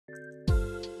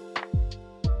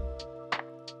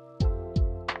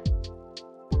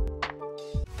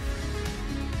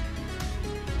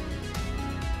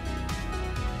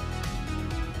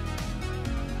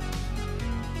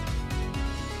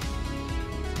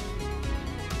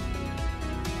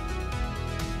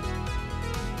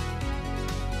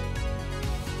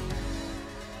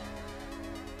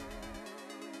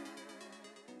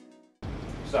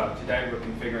So today we're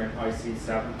configuring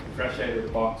iC-7, fresh out of the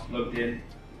box, plugged in,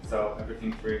 so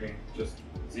everything's reading just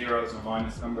zeros or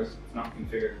minus numbers. It's not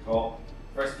configured at all.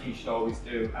 First thing you should always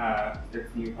do,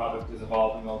 if the new product is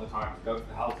evolving all the time, to go to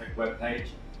the Haltech webpage,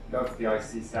 go to the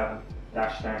iC-7,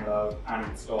 download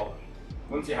and install it.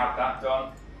 Once you have that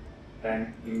done,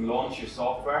 then you can launch your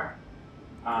software.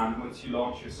 And once you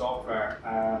launch your software,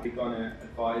 we're going to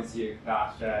advise you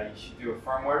that you should do a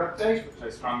firmware update, which I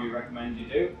strongly recommend you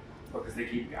do, because they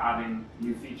keep adding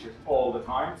new features all the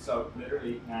time. So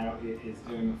literally now it is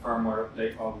doing a firmware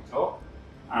update while we talk.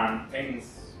 And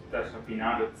things that have been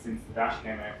added since the dash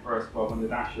came out first, well, when the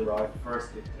dash arrived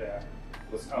first, it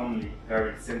was only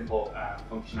very simple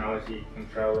functionality,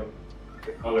 controlling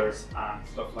the colours and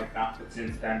stuff like that. But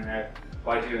since then now,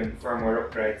 by doing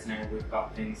firmware upgrades now, we've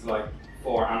got things like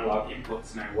 4 analog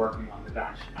inputs now working on the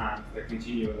dash, and they're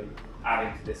continually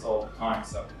adding to this all the time.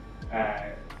 So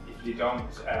if you don't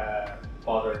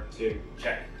bother to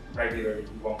check regularly,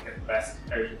 you won't get the best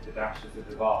out of the dash as it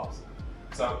evolves.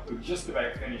 So we've just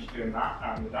about finished doing that,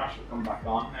 and the dash will come back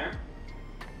on now.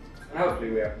 And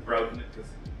hopefully we haven't broken it,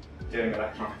 because doing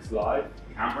electronics live,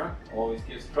 the camera always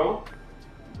gives trouble.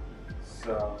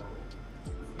 So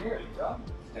nearly done.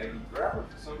 It's taking forever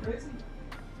for some reason,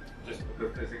 just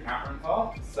because there's a camera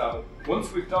involved. So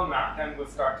once we've done that, then we'll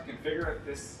start to configure it.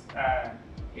 This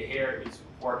here is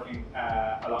working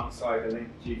alongside a Link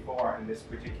G4 in this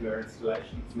particular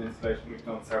installation. It's an installation we've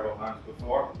done several times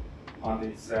before on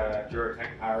these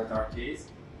Duratec powered RTs.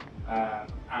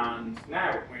 And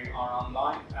now we are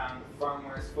online and the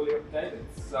firmware is fully updated.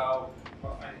 So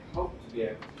what I hope to be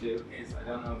able to do is, I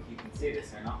don't know if you can see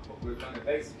this or not, but we're going to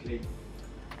basically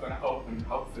open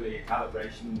hopefully a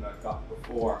calibration that I've got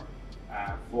before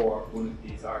for one of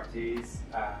these RTs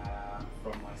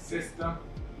from my system.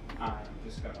 I'm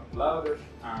just going to upload it,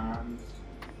 and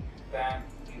then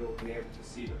you'll be able to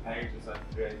see the pages I've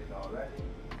created already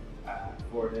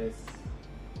for this.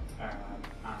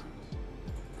 And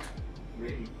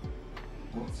really,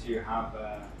 once you have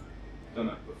done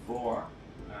it before,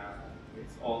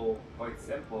 it's all quite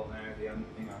simple now. The only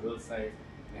thing I will say is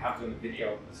we have done a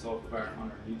video of the software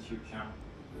on our YouTube channel.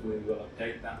 We will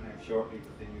update that now shortly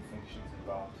with the new functions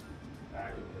involved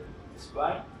in the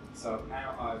display. So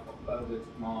now I've uploaded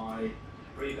my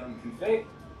pre-done config,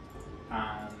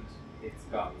 and it's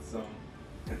got some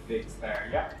configs there.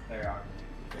 Yeah, there are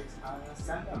the configs, and I'll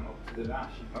send them up to the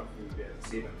dash, and hopefully we'll be able to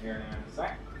see them here now in a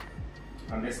sec.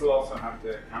 And this will also have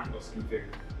the canvas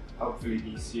configured. Hopefully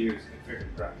the ECU is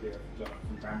configured correctly. I've done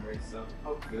it from memory, so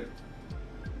hopefully.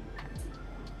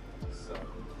 So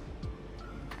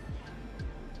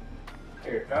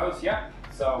here it goes. Yeah.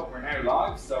 So we're now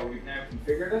live. So we've now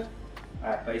configured it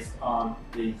based on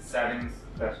the settings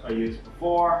that I used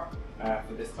before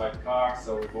for this type of car.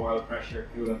 So with oil pressure,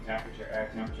 coolant temperature,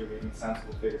 air temperature reading,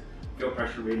 sensible figures. Fuel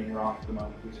pressure reading wrong at the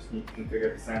moment. We just need to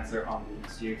configure the sensor on the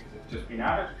ECU because it's just been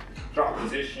added. Throttle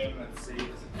position. Let's see. Does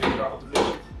it do throttle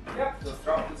position? Yep. So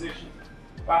throttle position.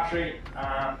 Battery,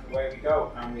 and away we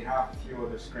go. And we have a few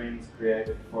other screens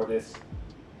created for this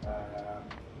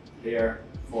here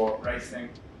for racing.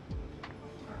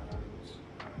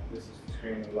 This is the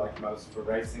screen we like most for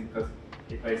racing because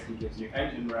it basically gives you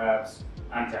engine revs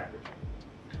and temperature.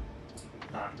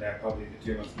 And they're probably the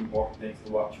two most important things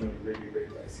to watch when you're really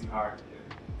racing hard.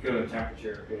 The coolant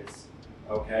temperature is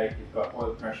okay. You've got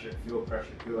oil pressure, fuel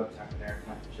pressure, coolant temperature, and air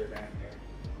temperature down here.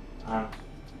 And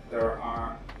there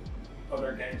are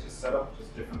other gauges set up,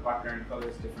 just different background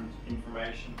colors, different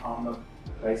information on them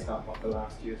based on what the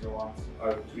last user wants. I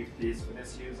will tweak these for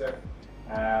this user.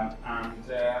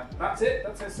 That's it.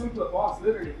 That's how simple it was.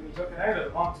 Literally, when we took it out of the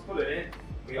box, put it in,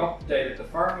 we updated the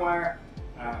firmware,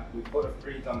 we put a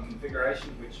pre-done configuration,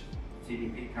 which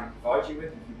TDP can provide you with.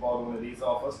 If you bought one of these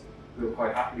off us, we'll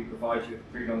quite happily provide you with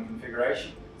a pre-done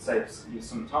configuration. It saves you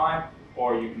some time,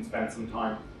 or you can spend some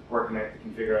time working out the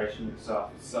configuration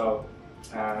yourself. So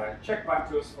check back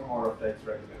to us for more updates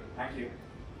regularly. Thank you.